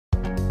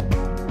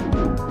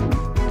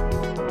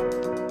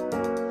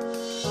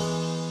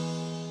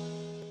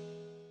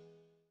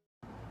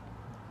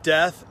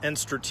death and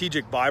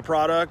strategic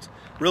byproduct.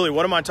 Really,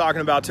 what am I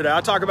talking about today? I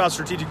talk about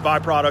strategic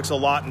byproducts a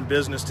lot in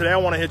business. Today, I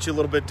want to hit you a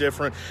little bit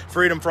different.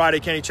 Freedom Friday,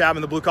 Kenny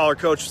Chapman, the blue collar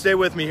coach. Stay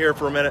with me here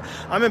for a minute.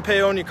 I'm in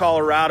Paonia,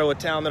 Colorado, a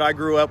town that I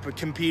grew up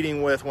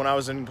competing with when I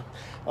was in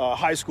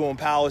high school in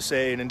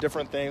Palisade and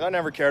different things. I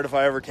never cared if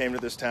I ever came to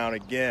this town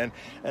again.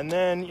 And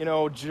then, you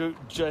know,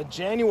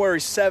 January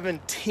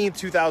 17th,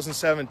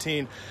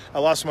 2017, I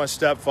lost my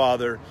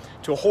stepfather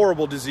to a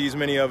horrible disease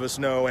many of us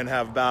know and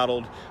have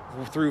battled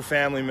through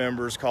family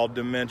members called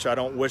dementia. I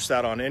don't wish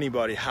that on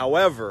anybody.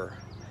 However,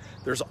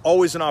 there's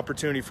always an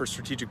opportunity for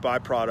strategic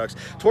byproducts.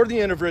 Toward the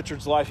end of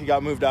Richard's life, he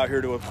got moved out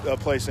here to a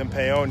place in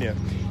Paonia.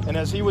 And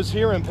as he was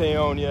here in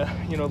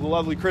Paonia, you know, the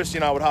lovely Christy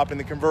and I would hop in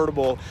the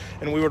convertible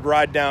and we would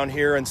ride down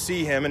here and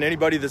see him. And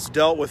anybody that's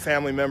dealt with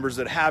family members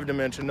that have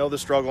dementia know the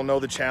struggle, know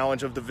the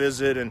challenge of the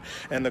visit and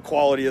the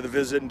quality of the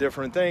visit and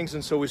different things.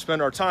 And so we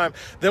spend our time.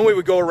 Then we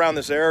would go around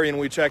this area and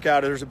we check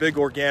out, there's a big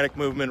organic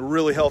movement,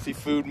 really healthy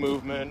food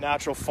movement,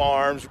 natural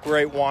farms,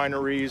 great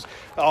wineries,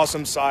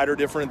 awesome cider,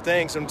 different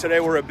things. And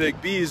today we're at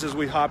Big B's as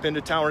we hop into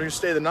town. We're going to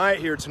stay the night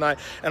here tonight.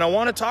 And I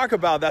want to talk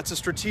about that's a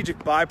strategic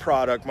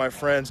byproduct, my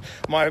friends.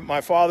 My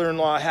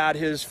father-in-law had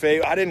his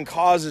fate. I didn't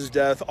cause his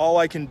death. All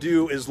I can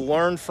do is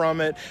learn from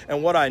it.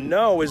 And what I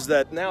know is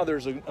that now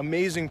there's an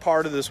amazing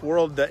part of this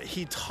world that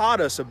he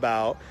taught us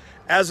about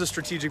as a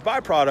strategic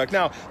byproduct.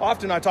 Now,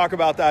 often I talk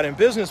about that in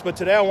business, but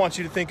today I want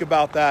you to think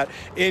about that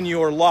in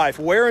your life.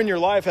 Where in your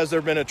life has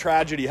there been a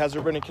tragedy? Has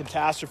there been a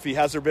catastrophe?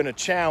 Has there been a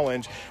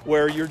challenge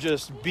where you're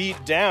just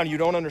beat down? You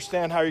don't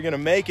understand how you're going to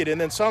make it, and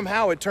then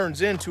somehow it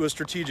turns into a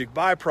strategic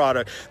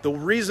byproduct. The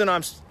reason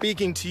I'm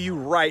speaking to you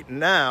right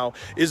now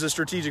is a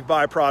strategic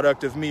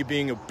byproduct of me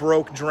being a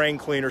broke drain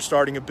cleaner,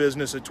 starting a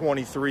business at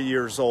 23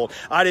 years old.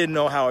 I didn't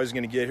know how I was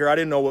going to get here. I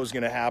didn't know what was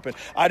going to happen.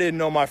 I didn't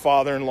know my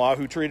father-in-law,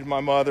 who treated my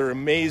mother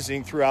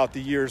amazing throughout the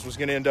years, was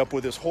going to end up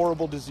with this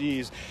horrible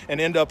disease and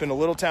end up in a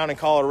little town in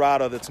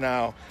Colorado that's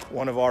now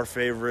one of our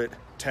favorite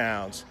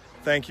towns.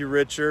 Thank you,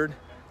 Richard.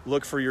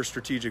 Look for your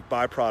strategic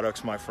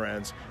byproducts, my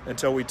friends.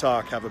 Until we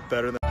talk, have a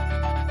better than